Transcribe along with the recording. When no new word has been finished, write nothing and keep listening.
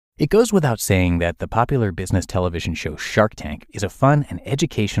It goes without saying that the popular business television show Shark Tank is a fun and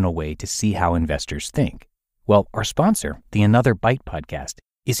educational way to see how investors think. Well, our sponsor, the Another Bite podcast,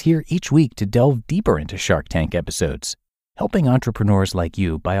 is here each week to delve deeper into Shark Tank episodes, helping entrepreneurs like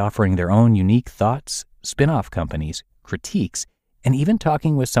you by offering their own unique thoughts, spin-off companies, critiques, and even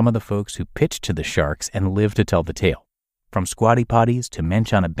talking with some of the folks who pitched to the sharks and live to tell the tale. From squatty potties to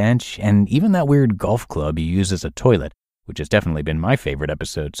mensch on a bench, and even that weird golf club you use as a toilet, which has definitely been my favorite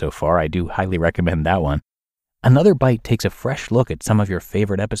episode so far. I do highly recommend that one. Another Bite takes a fresh look at some of your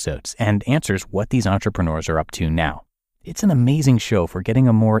favorite episodes and answers what these entrepreneurs are up to now. It's an amazing show for getting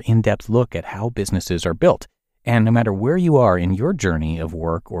a more in-depth look at how businesses are built. And no matter where you are in your journey of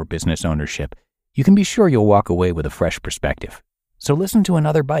work or business ownership, you can be sure you'll walk away with a fresh perspective. So listen to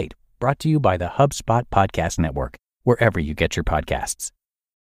Another Bite, brought to you by the HubSpot Podcast Network, wherever you get your podcasts.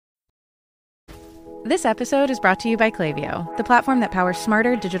 This episode is brought to you by Klaviyo, the platform that powers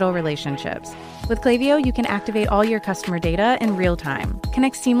smarter digital relationships. With Klaviyo, you can activate all your customer data in real time,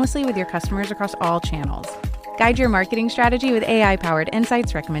 connect seamlessly with your customers across all channels, guide your marketing strategy with AI-powered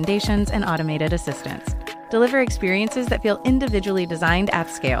insights, recommendations, and automated assistance, deliver experiences that feel individually designed at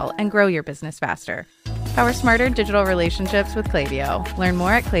scale, and grow your business faster. Power smarter digital relationships with Klaviyo. Learn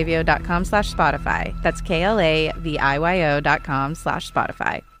more at klaviyo.com/Spotify. That's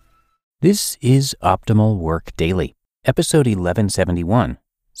KLAVIYO.com/Spotify. This is Optimal Work Daily, episode 1171,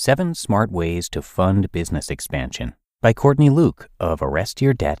 7 Smart Ways to Fund Business Expansion, by Courtney Luke of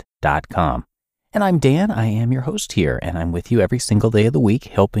ArrestYourDebt.com. And I'm Dan, I am your host here, and I'm with you every single day of the week,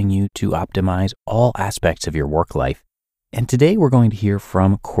 helping you to optimize all aspects of your work life. And today we're going to hear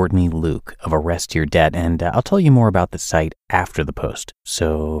from Courtney Luke of Arrest Your Debt, and I'll tell you more about the site after the post.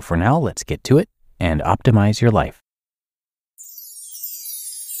 So for now, let's get to it and optimize your life.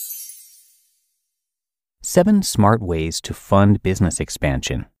 7 Smart Ways to Fund Business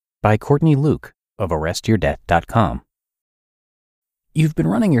Expansion, by Courtney Luke of ArrestYourDebt.com. You've been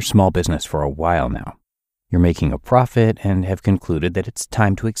running your small business for a while now. You're making a profit and have concluded that it's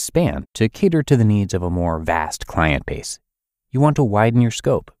time to expand to cater to the needs of a more vast client base. You want to widen your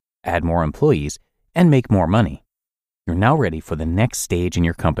scope, add more employees, and make more money. You're now ready for the next stage in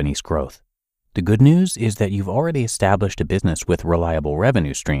your company's growth. The good news is that you've already established a business with reliable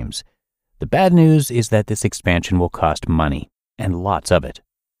revenue streams. The bad news is that this expansion will cost money, and lots of it.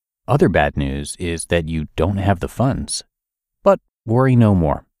 Other bad news is that you don't have the funds. But worry no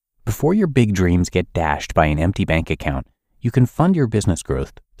more. Before your big dreams get dashed by an empty bank account, you can fund your business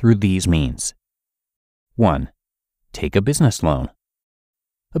growth through these means. 1. Take a business loan.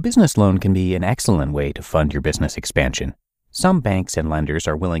 A business loan can be an excellent way to fund your business expansion. Some banks and lenders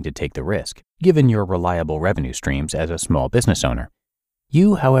are willing to take the risk, given your reliable revenue streams as a small business owner.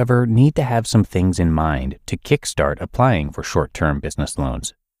 You, however, need to have some things in mind to kickstart applying for short-term business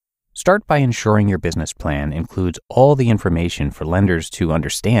loans. Start by ensuring your business plan includes all the information for lenders to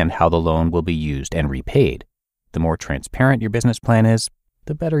understand how the loan will be used and repaid. The more transparent your business plan is,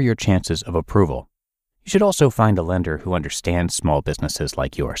 the better your chances of approval. You should also find a lender who understands small businesses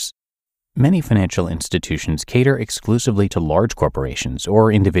like yours. Many financial institutions cater exclusively to large corporations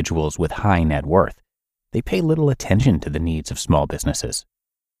or individuals with high net worth. They pay little attention to the needs of small businesses.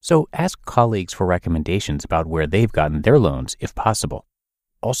 So ask colleagues for recommendations about where they've gotten their loans if possible.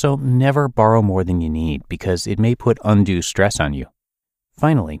 Also, never borrow more than you need because it may put undue stress on you.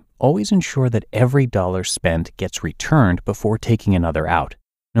 Finally, always ensure that every dollar spent gets returned before taking another out,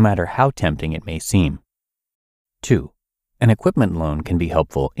 no matter how tempting it may seem. 2. An equipment loan can be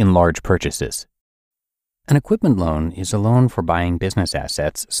helpful in large purchases. An equipment loan is a loan for buying business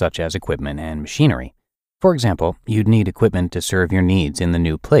assets such as equipment and machinery. For example, you'd need equipment to serve your needs in the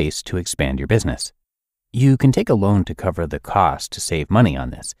new place to expand your business. You can take a loan to cover the cost to save money on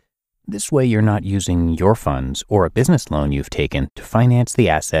this. This way you're not using your funds or a business loan you've taken to finance the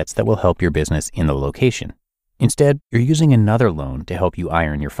assets that will help your business in the location. Instead, you're using another loan to help you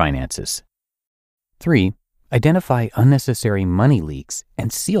iron your finances. 3. Identify unnecessary money leaks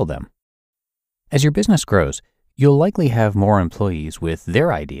and seal them. As your business grows, you'll likely have more employees with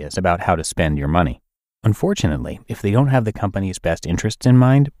their ideas about how to spend your money. Unfortunately, if they don't have the company's best interests in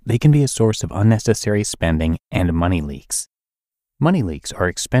mind, they can be a source of unnecessary spending and money leaks. Money leaks are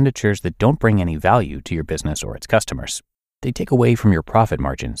expenditures that don't bring any value to your business or its customers. They take away from your profit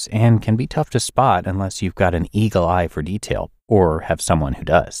margins and can be tough to spot unless you've got an eagle eye for detail or have someone who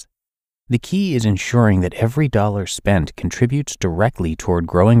does. The key is ensuring that every dollar spent contributes directly toward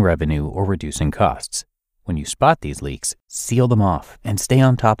growing revenue or reducing costs. When you spot these leaks, seal them off and stay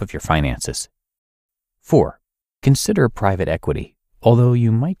on top of your finances. 4. Consider private equity, although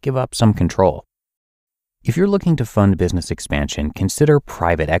you might give up some control. If you're looking to fund business expansion, consider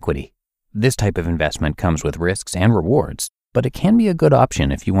private equity. This type of investment comes with risks and rewards, but it can be a good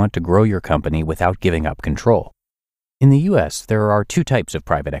option if you want to grow your company without giving up control. In the US, there are two types of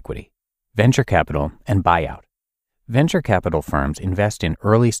private equity: venture capital and buyout. Venture capital firms invest in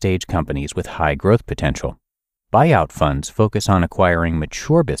early-stage companies with high growth potential. Buyout funds focus on acquiring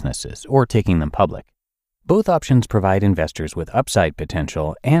mature businesses or taking them public. Both options provide investors with upside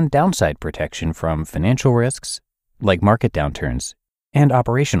potential and downside protection from financial risks, like market downturns, and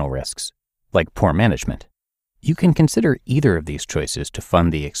operational risks, like poor management. You can consider either of these choices to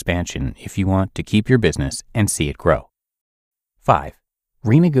fund the expansion if you want to keep your business and see it grow. 5.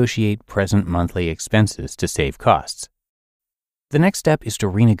 Renegotiate present monthly expenses to save costs. The next step is to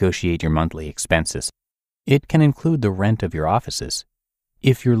renegotiate your monthly expenses. It can include the rent of your offices.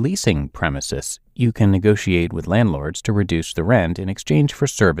 If you're leasing premises, you can negotiate with landlords to reduce the rent in exchange for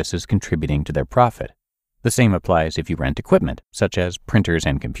services contributing to their profit. The same applies if you rent equipment, such as printers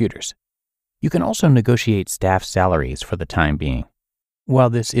and computers. You can also negotiate staff salaries for the time being.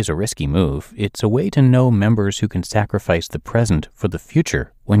 While this is a risky move, it's a way to know members who can sacrifice the present for the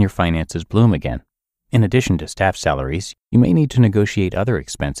future when your finances bloom again. In addition to staff salaries, you may need to negotiate other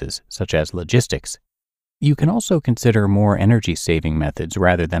expenses, such as logistics. You can also consider more energy-saving methods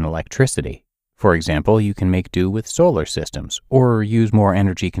rather than electricity. For example, you can make do with solar systems or use more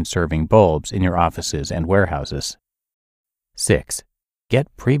energy-conserving bulbs in your offices and warehouses. 6.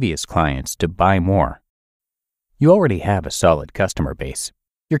 Get previous clients to buy more. You already have a solid customer base.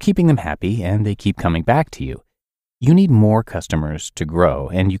 You're keeping them happy and they keep coming back to you. You need more customers to grow,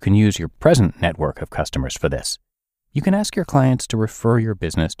 and you can use your present network of customers for this. You can ask your clients to refer your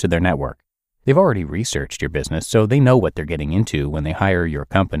business to their network. They've already researched your business, so they know what they're getting into when they hire your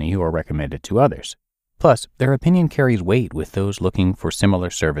company or recommend it to others. Plus, their opinion carries weight with those looking for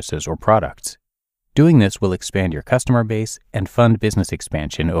similar services or products. Doing this will expand your customer base and fund business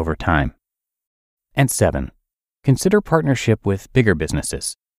expansion over time. And 7. Consider partnership with bigger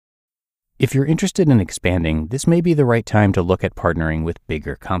businesses. If you're interested in expanding, this may be the right time to look at partnering with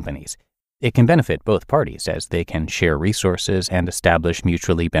bigger companies. It can benefit both parties as they can share resources and establish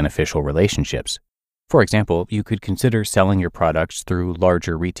mutually beneficial relationships. For example, you could consider selling your products through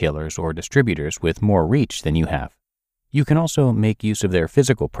larger retailers or distributors with more reach than you have. You can also make use of their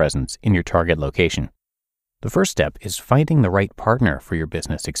physical presence in your target location. The first step is finding the right partner for your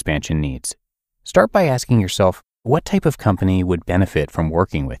business expansion needs. Start by asking yourself, what type of company would benefit from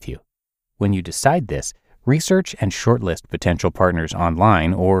working with you? When you decide this, research and shortlist potential partners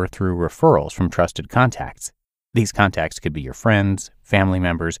online or through referrals from trusted contacts. These contacts could be your friends, family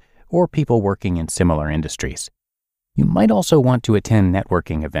members, or people working in similar industries. You might also want to attend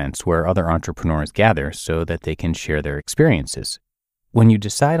networking events where other entrepreneurs gather so that they can share their experiences. When you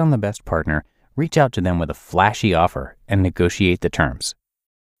decide on the best partner, reach out to them with a flashy offer and negotiate the terms.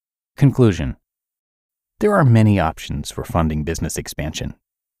 Conclusion. There are many options for funding business expansion.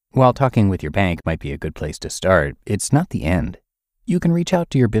 While talking with your bank might be a good place to start, it's not the end. You can reach out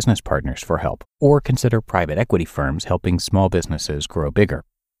to your business partners for help or consider private equity firms helping small businesses grow bigger.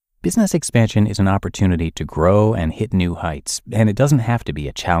 Business expansion is an opportunity to grow and hit new heights, and it doesn't have to be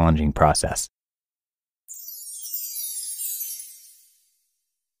a challenging process.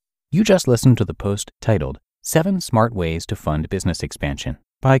 You just listened to the post titled 7 Smart Ways to Fund Business Expansion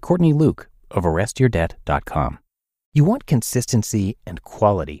by Courtney Luke of ArrestYourDebt.com. You want consistency and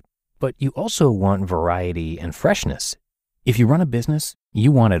quality, but you also want variety and freshness. If you run a business,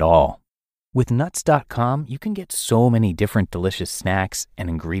 you want it all. With Nuts.com, you can get so many different delicious snacks and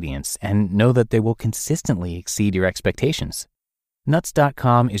ingredients and know that they will consistently exceed your expectations.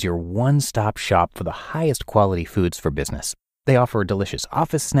 Nuts.com is your one-stop shop for the highest quality foods for business. They offer delicious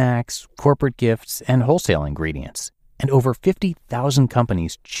office snacks, corporate gifts, and wholesale ingredients. And over 50,000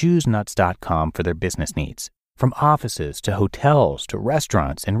 companies choose Nuts.com for their business needs, from offices to hotels to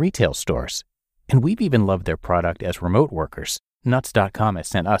restaurants and retail stores. And we've even loved their product as remote workers. Nuts.com has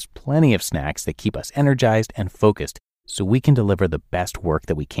sent us plenty of snacks that keep us energized and focused so we can deliver the best work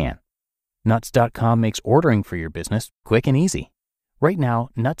that we can. Nuts.com makes ordering for your business quick and easy. Right now,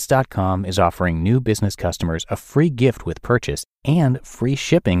 Nuts.com is offering new business customers a free gift with purchase and free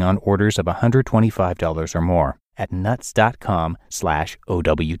shipping on orders of $125 or more at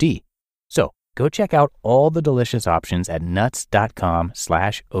nuts.com/OWD. So go check out all the delicious options at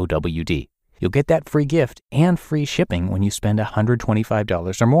nuts.com/OWD. You'll get that free gift and free shipping when you spend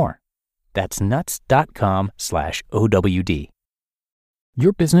 $125 or more. That's nuts.com/OWD.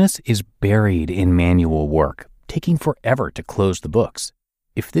 Your business is buried in manual work, taking forever to close the books.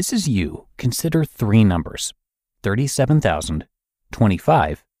 If this is you, consider 3 numbers: 37,000,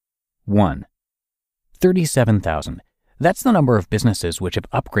 25, 1. 37,000. That's the number of businesses which have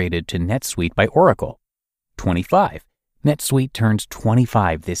upgraded to NetSuite by Oracle. 25. NetSuite turns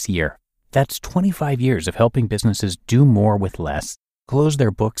 25 this year. That's 25 years of helping businesses do more with less, close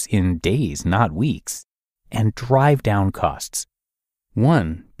their books in days, not weeks, and drive down costs.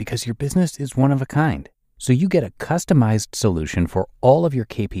 1, because your business is one of a kind, so you get a customized solution for all of your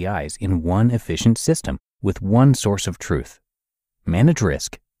KPIs in one efficient system with one source of truth. Manage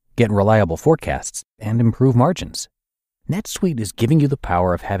risk, get reliable forecasts, and improve margins. NetSuite is giving you the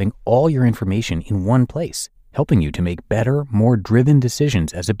power of having all your information in one place, helping you to make better, more driven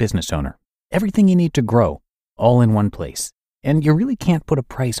decisions as a business owner. Everything you need to grow, all in one place. And you really can't put a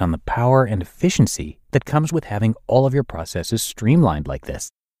price on the power and efficiency that comes with having all of your processes streamlined like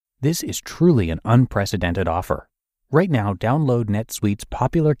this. This is truly an unprecedented offer. Right now, download NetSuite's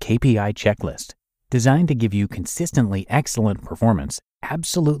popular KPI checklist, designed to give you consistently excellent performance,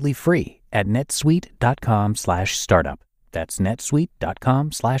 absolutely free at netsuite.com/startup. That's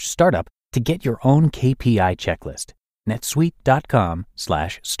netsuite.com/startup to get your own KPI checklist.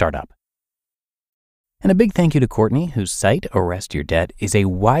 netsuite.com/startup. And a big thank you to Courtney, whose site, Arrest Your Debt, is a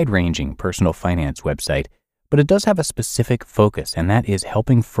wide-ranging personal finance website, but it does have a specific focus, and that is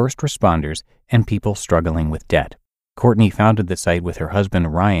helping first responders and people struggling with debt. Courtney founded the site with her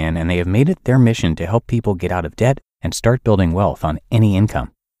husband, Ryan, and they have made it their mission to help people get out of debt and start building wealth on any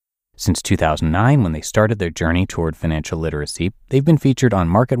income. Since 2009, when they started their journey toward financial literacy, they've been featured on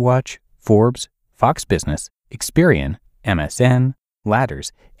MarketWatch, Forbes, Fox Business, Experian, MSN,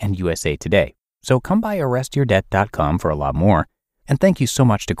 Ladders, and USA Today. So come by arrestyourdebt.com for a lot more. And thank you so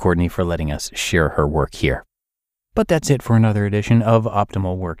much to Courtney for letting us share her work here. But that's it for another edition of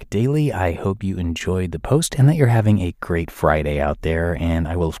Optimal Work Daily. I hope you enjoyed the post and that you're having a great Friday out there. And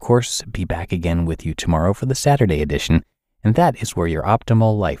I will, of course, be back again with you tomorrow for the Saturday edition. And that is where your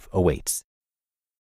optimal life awaits.